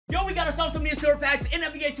Yo, we got ourselves some new super packs in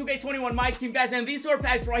NBA 2K21 Myteam, guys, and these super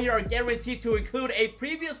packs right here are guaranteed to include a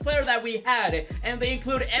previous player that we had, and they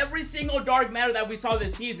include every single dark matter that we saw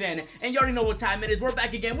this season. And you already know what time it is. We're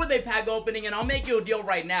back again with a pack opening, and I'll make you a deal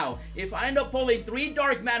right now. If I end up pulling 3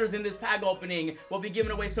 dark matters in this pack opening, we'll be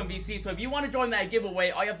giving away some VC. So if you want to join that giveaway,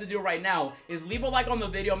 all you have to do right now is leave a like on the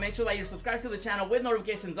video, make sure that you're subscribed to the channel with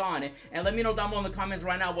notifications on, and let me know down below in the comments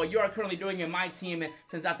right now what you are currently doing in my team,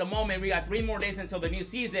 since at the moment we got 3 more days until the new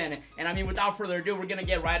season. And I mean, without further ado, we're gonna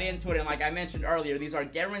get right into it. And like I mentioned earlier, these are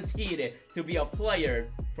guaranteed to be a player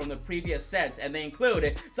from the previous sets, and they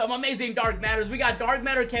include some amazing dark matters. We got dark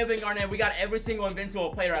matter Kevin Garnett, we got every single invincible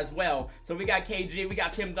player as well. So we got KG, we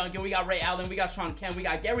got Tim Duncan, we got Ray Allen, we got Sean Kemp, we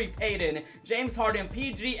got Gary Payton, James Harden,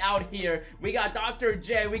 PG out here, we got Dr.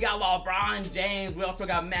 J, we got LeBron James, we also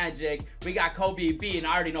got Magic, we got Kobe B, and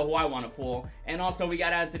I already know who I want to pull. And also we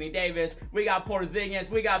got Anthony Davis, we got Porzingis,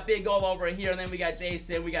 we got Big Ol over here, and then we got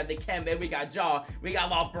Jason, we got Dikembe, we got Ja, we got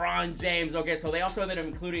LeBron James. Okay, so they also ended up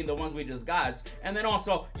including the ones we just got. And then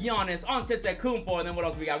also Giannis, Antetokounmpo, and then what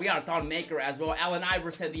else we got? We got a Thon Maker as well, Allen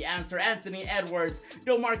Iverson, the answer, Anthony Edwards,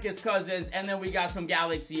 DeMarcus Cousins, and then we got some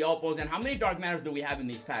Galaxy Opals. And how many dark matters do we have in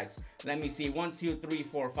these packs? Let me see. 1, 2, 3,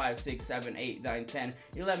 4, 5, 6, 7, 8, 9, 10,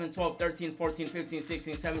 11, 12, 13, 14, 15,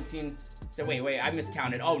 16, 17. So wait, I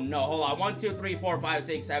miscounted. Oh no, hold on. 1, 2, 3, 4, 5,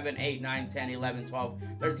 6, 7, 8, 9, 10, 11, 12,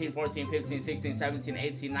 13, 14, 15, 16, 17,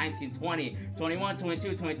 18, 19, 20, 21,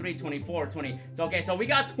 22, 23, 24, 20. So okay, so we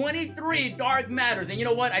got 23 dark matters. And you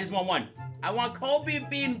know what? I just want one. I want Kobe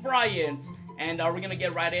being Bryant. And we're gonna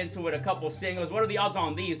get right into it. A couple singles. What are the odds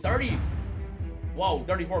on these? 30. Whoa,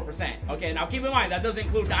 34%. Okay, now keep in mind, that does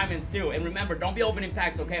include diamonds too. And remember, don't be opening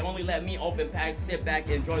packs, okay? Only let me open packs, sit back,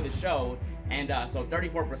 enjoy the show. And so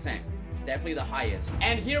 34%. Definitely the highest.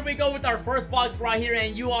 And here we go with our first box right here,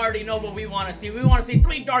 and you already know what we want to see. We want to see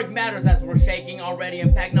 3 dark matters as we're shaking already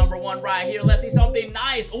in pack number 1 right here. Let's see something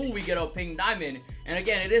nice. Oh, we get a pink diamond. And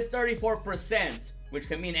again, it is 34%, which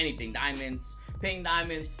can mean anything. Diamonds, pink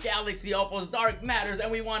diamonds, Galaxy Opals, dark matters,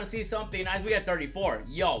 and we want to see something nice. We got 34.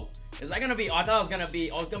 Yo, is that gonna be? Oh, I thought it was gonna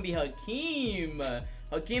be. Oh, it's gonna be Hakeem.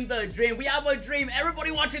 Hakeem the Dream. We have a dream.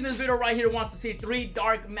 Everybody watching this video right here wants to see 3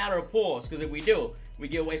 dark matter pulls, because if we do, we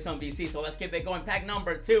give away some VC. So let's keep it going. Pack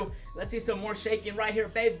number 2. Let's see some more shaking right here,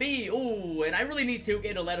 baby. Ooh, and I really need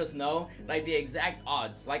 2K to let us know like the exact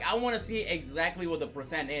odds. Like, I want to see exactly what the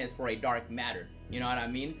percent is for a dark matter. You know what I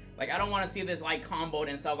mean? Like, I don't want to see this like comboed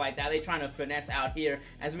and stuff like that. They trying to finesse out here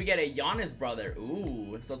as we get a Giannis brother.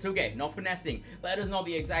 Ooh, so 2K, no finessing. Let us know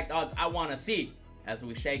the exact odds I want to see as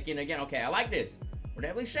we shake in again. Okay, I like this. We're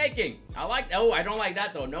definitely shaking. I like. Oh, I don't like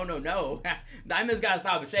that though. No. Diamonds gotta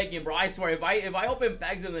stop shaking, bro. I swear, if I open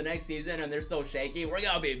packs in the next season and they're still shaking, we're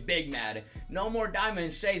gonna be big mad. No more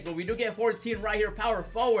diamond shakes, but we do get 14 right here. Power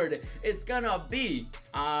forward. It's gonna be.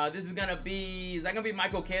 This is gonna be. Is that gonna be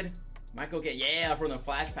Michael Kidd? Michael Kidd, yeah, from the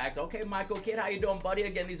flash packs. Okay, Michael Kidd, how you doing, buddy?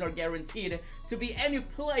 Again, these are guaranteed to be any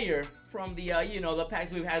player from the, you know, the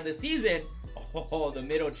packs we've had this season. Oh, the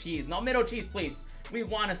middle cheese. No middle cheese, please. We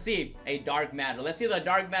want to see a dark matter. Let's see the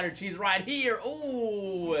dark matter cheese right here.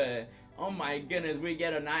 Ooh, oh my goodness, we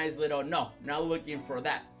get a nice little. No, not looking for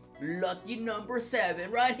that. Lucky number 7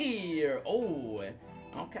 right here. Oh,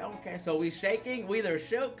 okay. So we shaking. We either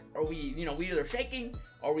shook or we either shaking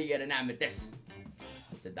or we get an amethyst.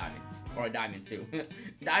 It's a diamond. Or a diamond too.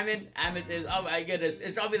 Diamond, amethyst. Oh my goodness.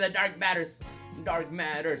 It's probably the dark matters. Dark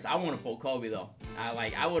matters. I want to pull Kobe though.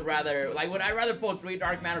 I would rather, would I rather pull 3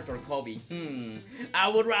 dark matters or Kobe? I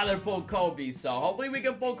would rather pull Kobe. So hopefully we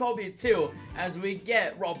can pull Kobe too as we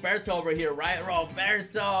get Roberto over here, right?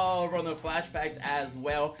 Roberto from the flashbacks as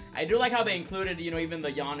well. I do like how they included, you know, even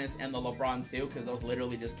the Giannis and the LeBron too, because those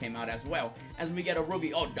literally just came out as well. As we get a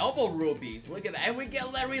ruby. Oh, double rubies. Look at that. And we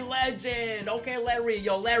get Larry Legend. Okay, Larry.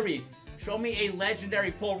 Yo, Larry. Show me a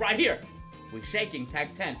legendary pull right here. We shaking.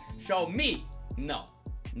 Pack 10. Show me.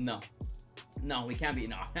 No, we can't be.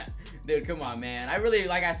 No. Dude, come on, man. I really,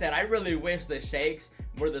 like I said, I really wish the shakes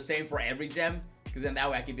were the same for every gem. Because then that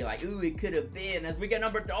way I could be like, ooh, it could have been. As we get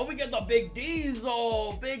number 3. Oh, we get the Big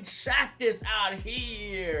Diesel. Big Shactus out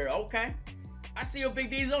here. Okay. I see you, Big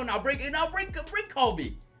Diesel. Now bring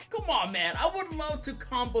Kobe. Come on, man. I would love to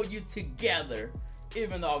combo you together.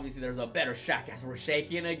 Even though obviously there's a better Shaq as we're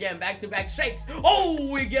shaking again. Back-to-back shakes. Oh,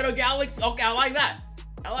 we get a Galaxy. Okay, I like that.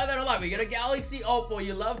 I like that a lot. We get a Galaxy Opal.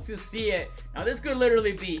 You love to see it. Now, this could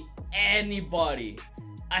literally be anybody.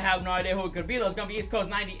 I have no idea who it could be, though. It's going to be East Coast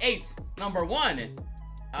 98, number 1.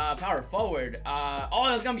 Power forward. Oh,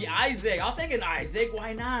 that's going to be Isaac. I'll take an Isaac.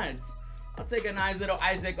 Why not? I'll take a nice little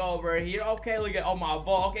Isaac over here. Okay, look at, oh, my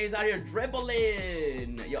ball. Okay, he's out here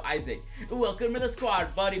dribbling. Yo, Isaac, welcome to the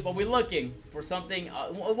squad, buddy. But we're looking for something,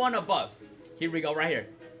 one above. Here we go, right here.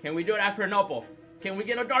 Can we do it after an opal? Can we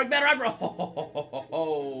get a dark matter after?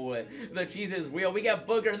 Oh, the cheese is real. We got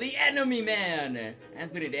Booker, the enemy man.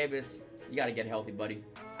 Anthony Davis, you gotta get healthy, buddy.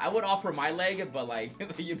 I would offer my leg, but like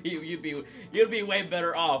you'd be way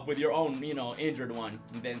better off with your own, you know, injured one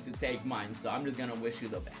than to take mine. So I'm just gonna wish you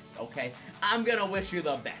the best, okay? I'm gonna wish you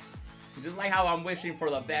the best. Just like how I'm wishing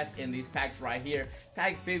for the best in these packs right here.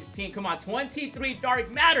 Pack 15, come on, 23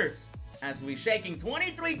 dark matters. As we shaking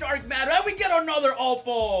 23 dark matter, and we get another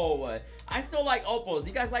opal. I still like opals.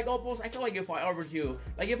 You guys like opals? I feel like if I offered you,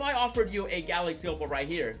 a galaxy opal right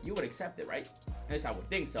here, you would accept it, right? At least I would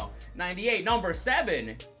think so. 98, number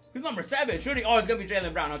 7. Who's number 7? Shooting. Oh, it's gonna be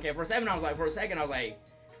Jaylen Brown. Okay, for a second I was like, for a second I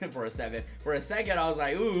was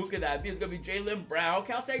like, ooh, who could that be? It's gonna be Jaylen Brown.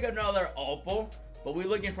 Okay, I'll take another opal. But we're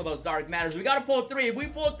looking for those dark matters. We gotta pull 3. If we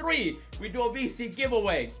pull 3, we do a VC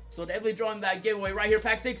giveaway. So definitely join that giveaway right here.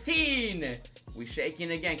 Pack 16. We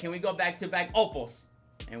shaking again. Can we go back to back opals?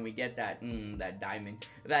 And we get that, that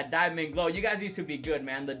diamond glow. You guys used to be good,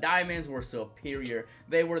 man. The diamonds were superior.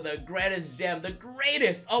 They were the greatest gem, the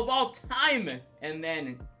greatest of all time. And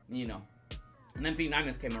then, you know, and then Pink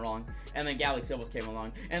Diamonds came along, and then Galaxy Opals came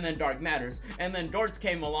along, and then Dark Matters, and then Dortz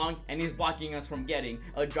came along, and he's blocking us from getting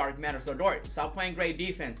a Dark Matter. So Dort, stop playing great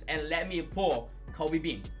defense, and let me pull Kobe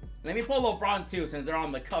Bean. Let me pull LeBron too, since they're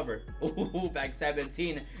on the cover. Ooh, pack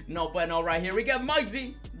 17. No bueno right here. We got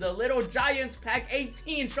Muggsy, the Little Giants, pack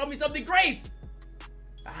 18. Show me something great.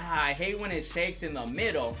 Ah, I hate when it shakes in the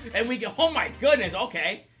middle. And we get, oh my goodness,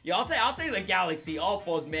 okay. Yo, I'll take the Galaxy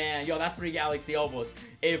Opals, man. Yo, that's 3 Galaxy Opals.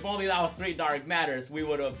 If only that was 3 Dark Matters, we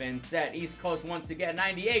would have been set. East Coast once again,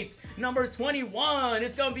 98. Number 21,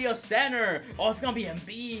 it's gonna be a center. Oh, it's gonna be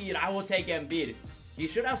Embiid. I will take Embiid. He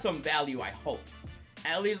should have some value, I hope.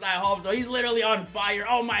 At least I hope so. He's literally on fire.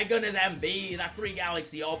 Oh my goodness, Embiid. That's 3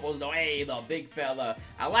 Galaxy Opals, though. Hey, the big fella.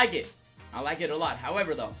 I like it. I like it a lot.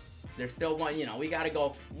 However, though, there's still one, you know, we gotta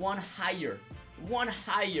go one higher. One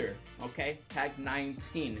higher. Okay, pack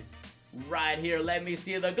 19. Right here, let me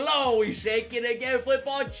see the glow. We shake it again, flip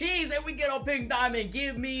all cheese, and we get a pink diamond.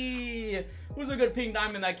 Give me, who's a good pink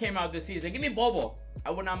diamond that came out this season? Give me Bobo. I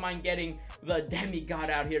would not mind getting the demigod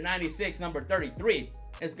out here. 96, number 33.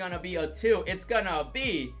 It's gonna be a 2. It's gonna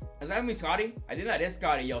be, is that me, Scotty? I think that is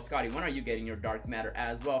Scotty. Yo, Scotty, when are you getting your dark matter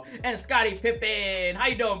as well? And Scotty Pippen, how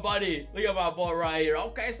you doing, buddy? Look at my boy right here.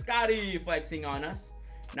 Okay, Scotty flexing on us.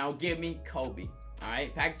 Now give me Kobe. All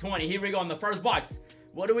right, pack 20. Here we go in the first box.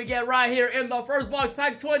 What do we get right here in the first box?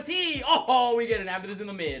 Pack 20. Oh, we get an amethyst in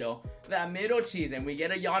the middle. That middle cheese, and we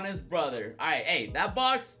get a Giannis brother. All right, hey, that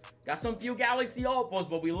box got some few Galaxy Opals,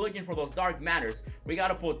 but we're looking for those dark matters. We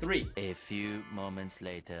gotta pull 3. A few moments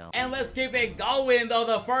later. And let's keep it going, though.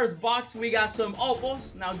 The first box, we got some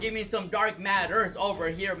Opals. Now give me some dark matters over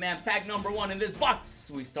here, man. Pack number 1 in this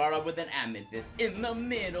box. We start off with an amethyst in the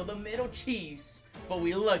middle cheese. But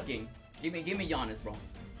we looking. Give me Giannis, bro.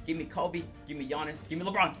 Give me Kobe. Give me Giannis. Give me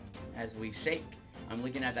LeBron. As we shake. I'm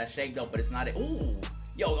looking at that shake, though, but it's not it. Ooh.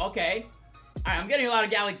 Yo, okay. Alright, I'm getting a lot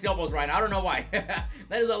of Galaxy Opals right now. I don't know why.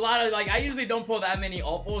 That is a lot of, like, I usually don't pull that many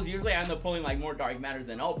Opals. Usually I end up pulling, like, more Dark Matters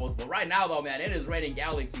than Opals. But right now, though, man, it is raining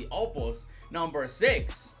Galaxy Opals. Number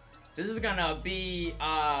 6. This is gonna be,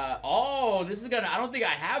 oh, this is gonna, I don't think I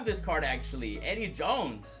have this card, actually. Eddie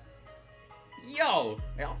Jones. Yo,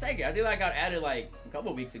 hey, I'll take it. I think I got added, like, a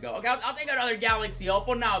couple weeks ago. Okay, I'll take another Galaxy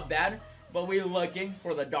Opal. Not bad. But we're looking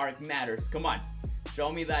for the Dark Matters. Come on. Show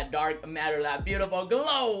me that dark matter, that beautiful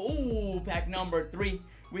glow. Ooh, pack number 3.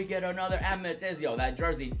 We get another amethyst. Yo, that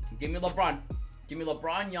jersey. Give me LeBron. Give me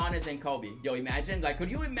LeBron, Giannis, and Kobe. Yo, imagine, like, could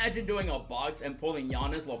you imagine doing a box and pulling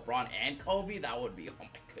Giannis, LeBron, and Kobe? That would be, oh my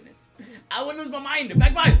goodness. I would lose my mind.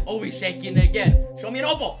 Pack 5. Oh, we shaking again. Show me an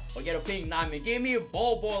opal. We'll get a pink diamond. Give me a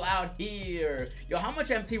Bobo out here. Yo, how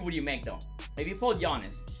much MT would you make, though? If you pulled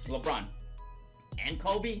Giannis, LeBron, and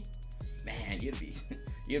Kobe, man, you'd be...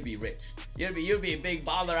 You'd be rich. You'd be a big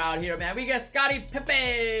baller out here, man. We got Scotty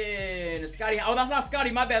Pippen. Scotty, oh, that's not Scotty,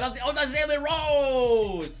 my bad. That's Jalen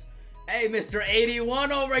Rose. Hey, Mr.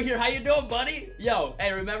 81 over here. How you doing, buddy? Yo,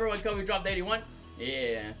 hey, remember when Kobe dropped 81?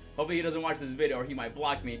 Yeah. Hopefully he doesn't watch this video or he might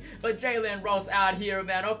block me. But Jalen Rose out here,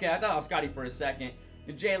 man. Okay, I thought I was Scotty for a second.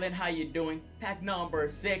 Jalen, how you doing? Pack number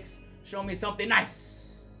 6. Show me something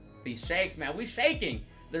nice. These shakes, man. We shaking.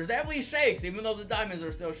 There's definitely shakes, even though the diamonds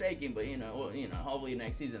are still shaking. But you know, hopefully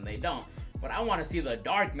next season they don't. But I want to see the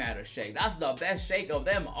dark matter shake. That's the best shake of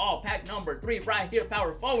them all. Pack number 3 right here,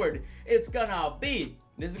 power forward. It's gonna be.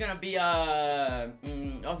 This is gonna be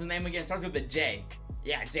what's his name again? Starts with a J.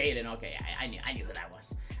 Yeah, Jaden. Okay, I knew who that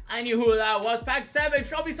was. I knew who that was. Pack 7.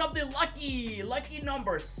 Show me something lucky. Lucky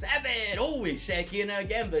number 7. Oh, we shaking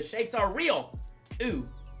again. The shakes are real. Ooh.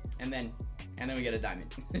 And then we get a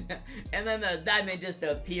diamond. And then the diamond just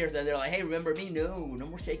appears and they're like, hey, remember me? No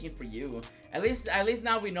more shaking for you. At least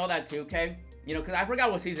now we know that too, okay? You know, because I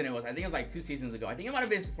forgot what season it was. I think it was like 2 seasons ago. I think it might have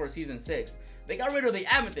been for season 6. They got rid of the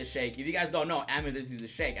amethyst shake. If you guys don't know, amethyst is a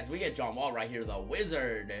shake. As we get John Wall right here, the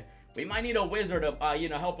wizard. We might need a wizard to, you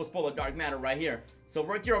know, help us pull a dark matter right here. So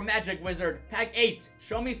work your magic, wizard. Pack 8.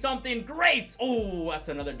 Show me something great. Oh, that's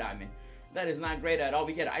another diamond. That is not great at all.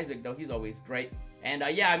 We get Isaac, though. He's always great. And,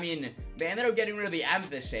 yeah, I mean, they ended up getting rid of the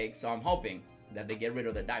amethyst shake, so I'm hoping that they get rid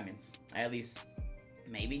of the diamonds. At least,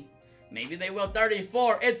 maybe. Maybe they will.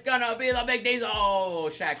 34. It's gonna be the big D's. Oh,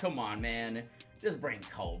 Shaq, come on, man. Just bring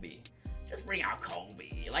Kobe. Just bring out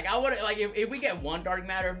Kobe. Like, I would, like, if we get 1 dark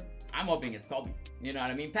matter, I'm hoping it's Kobe. You know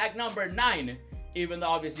what I mean? Pack number 9. Even though,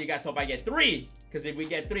 obviously, you guys hope I get 3. Because if we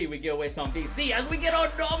get 3, we give away some DC. As we get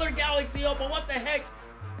another Galaxy Opal. What the heck?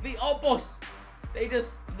 The Opals.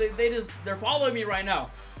 They're following me right now.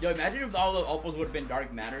 Yo, imagine if all the Opals would have been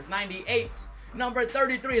dark matters. 98. Number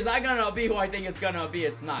 33. Is that gonna be who I think it's gonna be?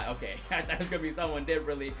 It's not. Okay. I thought it was gonna be someone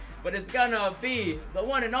differently. But it's gonna be the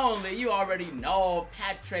one and only. You already know.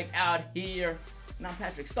 Patrick out here. Not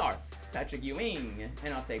Patrick Star. Patrick Ewing.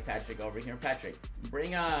 And I'll take Patrick over here. Patrick,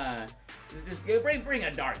 bring a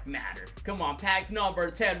dark matter. Come on, pack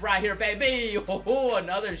number 10 right here, baby. Oh,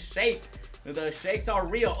 another shake. The shakes are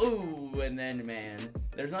real. Ooh, and then, man,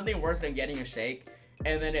 there's nothing worse than getting a shake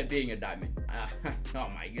and then it being a diamond. Oh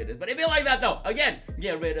my goodness. But it'd be like that though. Again,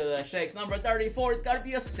 get rid of the shakes. Number 34, it's gotta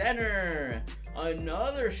be a center.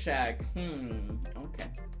 Another Shaq. Okay.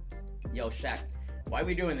 Yo, Shaq, why are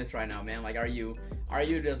we doing this right now, man? Like, are you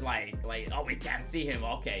just like, oh, we can't see him?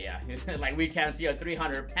 Okay, yeah. Like, we can't see a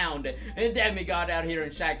 300-pound demigod out here in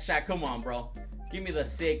Shaq, come on, bro. Give me the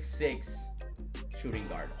 6'6" shooting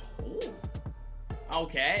guard. Ooh.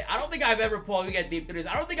 Okay, I don't think I've ever pulled, we get deep threes.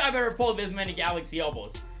 I don't think I've ever pulled this many Galaxy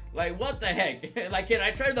Opals. Like, what the heck? Like, can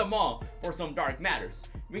I trade them all for some dark matters?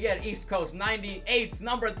 We get East Coast 98,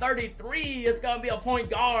 number 33. It's gonna be a point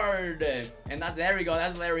guard. And there we go.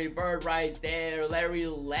 That's Larry Bird right there. Larry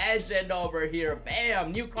Legend over here.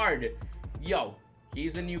 Bam, new card. Yo,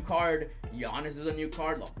 he's a new card. Giannis is a new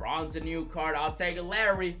card. LeBron's a new card. I'll take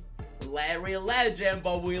Larry Legend,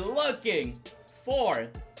 but we're looking for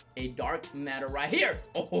a dark matter right here.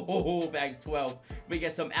 Oh, bag 12. We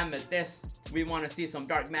get some amethyst. We want to see some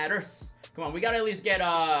dark matters. Come on, we gotta at least get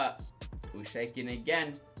who's shaking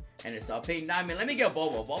again? And it's a pink diamond. Let me get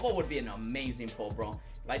Bobo. Bobo would be an amazing pull, bro.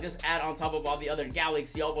 Like, just add on top of all the other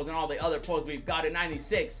Galaxy Opals and all the other pulls we've got at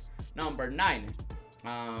 96. Number 9.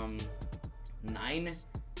 9.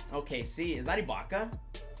 Okay, see, is that Ibaka?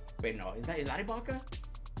 Wait, no, is that Ibaka?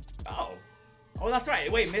 Oh, that's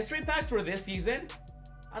right. Wait, mystery packs were this season?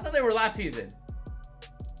 I thought they were last season.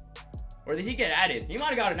 Or did he get added? He might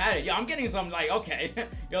have gotten added. Yo, I'm getting some, like, okay.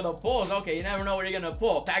 Yo, the pulls, okay, you never know what you're gonna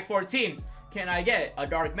pull. Pack 14. Can I get a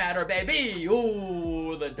dark matter, baby?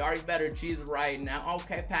 Ooh, the dark matter cheese right now.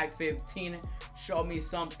 Okay, pack 15. Show me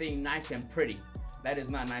something nice and pretty. That is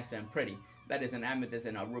not nice and pretty. That is an amethyst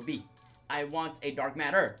and a ruby. I want a dark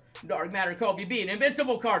matter. Dark matter Kobe B, an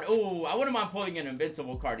invincible card. Ooh, I wouldn't mind pulling an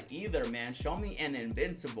invincible card either, man. Show me an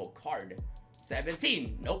invincible card.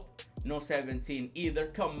 17. Nope. No 17 either.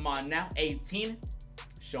 Come on now. 18.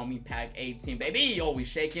 Show me pack 18, baby. Oh, we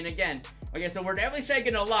shaking again. Okay, so we're definitely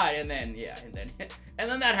shaking a lot, and then, yeah, and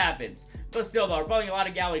then that happens. But still, though, we're pulling a lot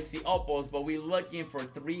of Galaxy Opals, but we're looking for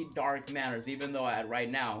 3 dark matters, even though right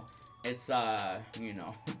now, it's, you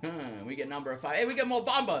know, we get number 5. Hey, we get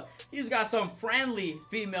Mobamba. He's got some friendly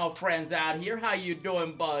female friends out here. How you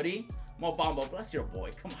doing, buddy? Mobamba, bless your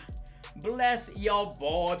boy. Come on. Bless your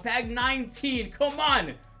boy. Pack 19. Come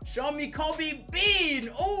on. Show me Kobe Bean.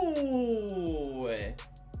 Ooh.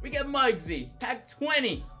 We get Muggsy. Pack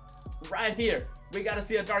 20. Right here. We gotta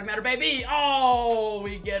see a dark matter, baby. Oh,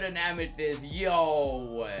 we get an amethyst.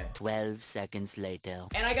 Yo. 12 seconds later.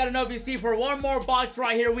 And I got an OVC for one more box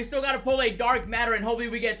right here. We still gotta pull a dark matter and hopefully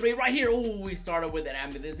we get 3 right here. Oh, we started with an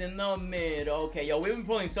amethyst in the mid. Okay, yo, we've been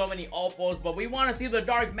pulling so many opals, but we want to see the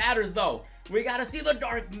dark matters though. We gotta see the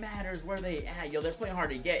dark matters. Where they at? Yo, they're playing hard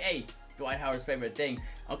to get. Hey, Dwight Howard's favorite thing.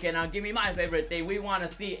 Okay, now give me my favorite thing. We want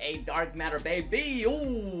to see a dark matter, baby.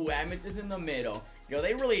 Ooh, amethyst in the middle. Yo,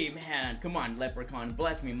 they really, man, come on, Leprechaun.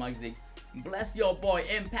 Bless me, Muggsy. Bless your boy.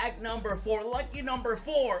 In pack number 4, lucky number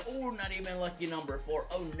 4. Oh, not even lucky number 4.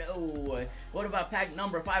 Oh no. What about pack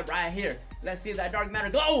number 5 right here? Let's see that dark matter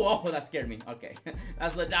glow. Oh, that scared me. Okay,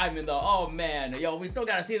 that's the diamond though. Oh man, yo, we still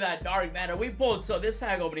gotta see that dark matter. We pulled, so this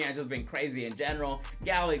pack opening has just been crazy in general.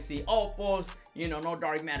 Galaxy opals, you know, no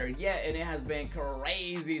dark matter yet, and it has been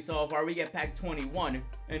crazy so far. We get pack 21,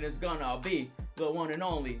 and it's gonna be the one and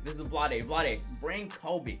only. This is Vlade. Bring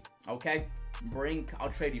Kobe, okay? I'll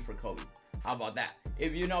trade you for Kobe. How about that?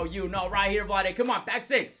 If you know, you know. Right here, Vlade. Come on, pack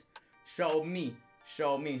 6. Show me. They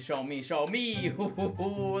don't want to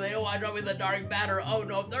drop me the dark matter. Oh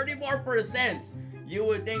no, 34%. You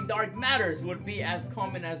would think dark matters would be as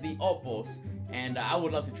common as the opals. And I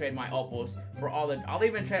would love to trade my opals for all the...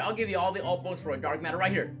 I'll give you all the opals for a dark matter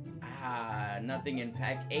right here. Ah, nothing in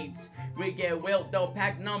pack 8. We get Wilt though,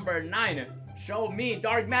 pack number 9. Show me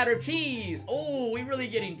dark matter cheese. Oh, we really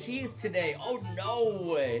getting cheese today. Oh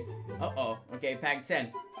no. Uh-oh. Okay, pack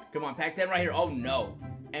 10. Come on, pack 10 right here. Oh no.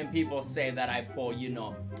 And people say that I pull, you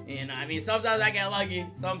know, I mean, sometimes I get lucky,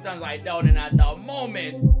 sometimes I don't, and at the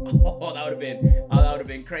moment, oh, that would have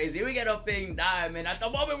been crazy. We get a pink diamond. At the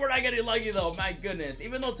moment, we're not getting lucky though. My goodness.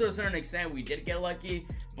 Even though to a certain extent we did get lucky,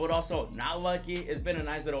 but also not lucky. It's been a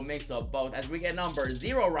nice little mix of both. As we get number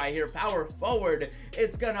 0 right here, power forward.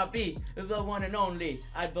 It's gonna be the one and only.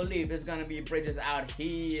 I believe it's gonna be Bridges out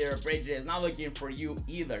here. Bridges, not looking for you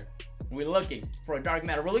either. We're looking for a dark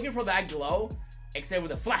matter. We're looking for that glow, except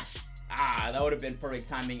with a flash. Ah, that would have been perfect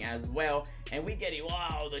timing as well. And we get it.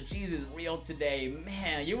 Wow, the cheese is real today.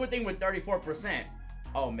 Man, you would think with 34%.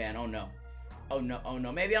 Oh man, oh no. Oh no, oh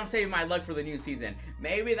no. Maybe I'm saving my luck for the new season.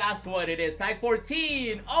 Maybe that's what it is. Pack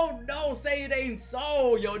 14. Oh no, say it ain't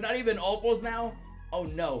so. Yo, not even opals now. Oh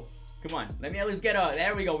no. Come on, let me at least get a...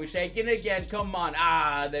 There we go, we're shaking again. Come on.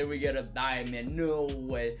 Ah, there we get a diamond. No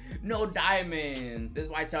way. No diamonds. This is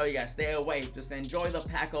why I tell you guys, stay away. Just enjoy the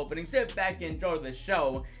pack opening. Sit back, enjoy the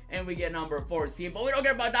show. And we get number 14. But we don't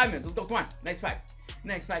care about diamonds. Let's go, come on. Next pack.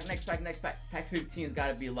 Next pack. Pack 15's got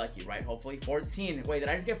to be lucky, right? Hopefully. 14. Wait, did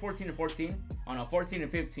I just get 14 and 14? Oh, no, 14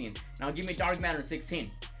 and 15. Now give me dark matter in 16.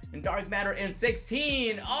 And dark matter in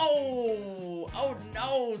 16. Oh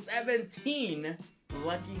no, 17.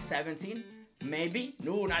 Lucky 17, maybe.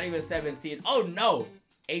 No, not even 17. Oh no,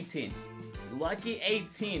 18. Lucky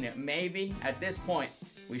 18, maybe. At this point,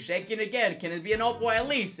 we shaking again. Can it be an opal at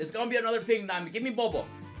least? It's gonna be another pink diamond. Give me Bobo.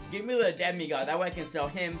 Give me the demigod. That way I can sell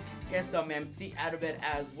him. Get some MC out of it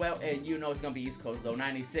as well. And you know it's gonna be East Coast though.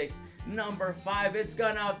 96. Number 5. It's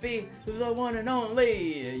gonna be the one and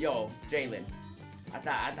only. Yo, Jalen. I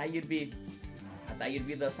thought you'd be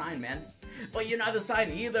the sign, man. But you're not the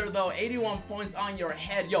sign either though. 81 points on your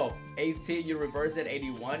head. Yo, 18, you reverse it.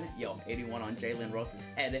 81. Yo, 81 on Jalen Rose's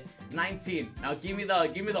head. 19. Now give me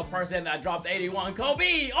the person that dropped 81.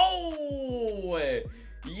 Kobe. Oh,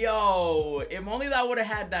 yo, if only that would have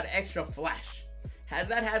had that extra flash. Had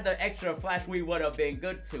that had the extra flash, we would have been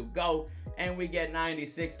good to go. And we get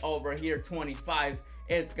 96 over here. 25.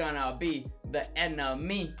 It's gonna be the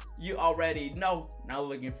enemy. You already know. Not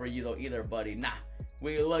looking for you though either, buddy. Nah.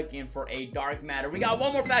 We're looking for a dark matter. We got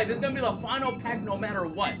one more pack. This is gonna be the final pack no matter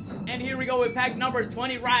what. And here we go with pack number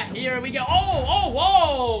 20 right here. We get,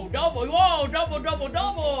 whoa, double. We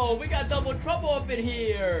got double trouble up in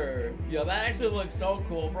here. Yo, that actually looks so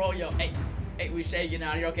cool, bro. Yo, hey, we shaking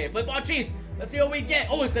out here. Okay, flip on cheese. Let's see what we get.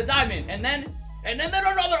 Oh, it's a diamond. And then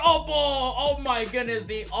another opal. Oh my goodness,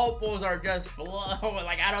 the opals are just flowing.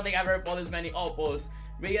 Like, I don't think I've ever pulled this many opals.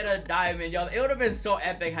 We get a diamond, y'all. It would have been so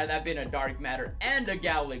epic had that been a dark matter and a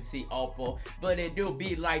galaxy opal, but it do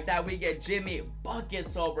be like that. We get Jimmy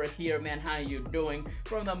Buckets over here, man. How you doing?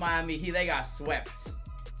 From the Miami Heat. They got swept,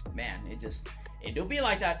 man. It do be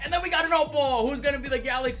like that. And then we got an opal. Who's gonna be the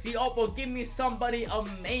galaxy opal? Give me somebody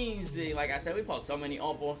amazing. Like I said, we pulled so many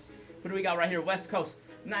opals. Who do we got right here? West Coast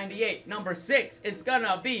 98, number 6. It's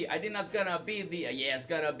gonna be, I think that's gonna be the, yeah, it's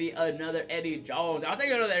gonna be another Eddie Jones. I'll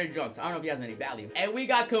take another Eddie Jones. I don't know if he has any value. And we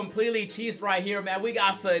got completely cheesed right here, man. We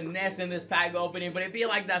got finesse in this pack opening, but it be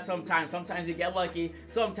like that sometimes. Sometimes you get lucky,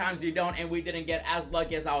 sometimes you don't, and we didn't get as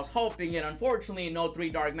lucky as I was hoping. And unfortunately, no 3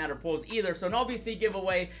 dark matter pulls either, so no VC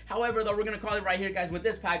giveaway. However, though, we're gonna call it right here, guys, with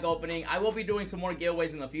this pack opening. I will be doing some more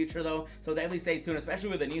giveaways in the future, though, so definitely stay tuned, especially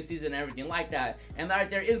with the new season and everything like that. And that right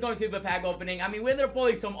there is going to be the pack opening. I mean, when they're pulling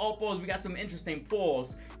pulling some Oppos. We got some interesting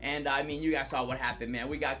pulls. And I mean, you guys saw what happened, man.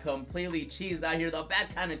 We got completely cheesed out here, the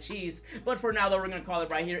bad kind of cheese. But for now, though, we're gonna call it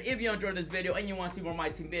right here. If you enjoyed this video and you want to see more My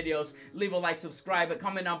Team videos, leave a like, subscribe,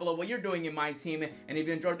 comment down below what you're doing in My Team. And if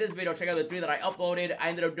you enjoyed this video, check out the 3 that I uploaded. I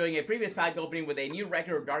ended up doing a previous pack opening with a new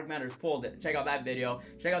record of Dark Matters pulled. Check out that video.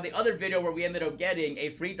 Check out the other video where we ended up getting a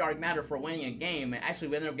free Dark Matter for winning a game. Actually,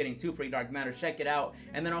 we ended up getting 2 free Dark Matters. Check it out.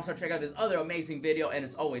 And then also check out this other amazing video. And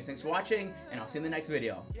as always, thanks for watching, and I'll see you in the next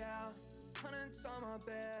video.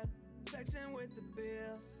 Flexing with the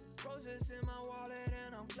bill, roses in my wallet,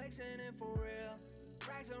 and I'm flexing it for real.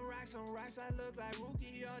 Racks and racks and racks, I look like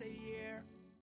rookie of the year.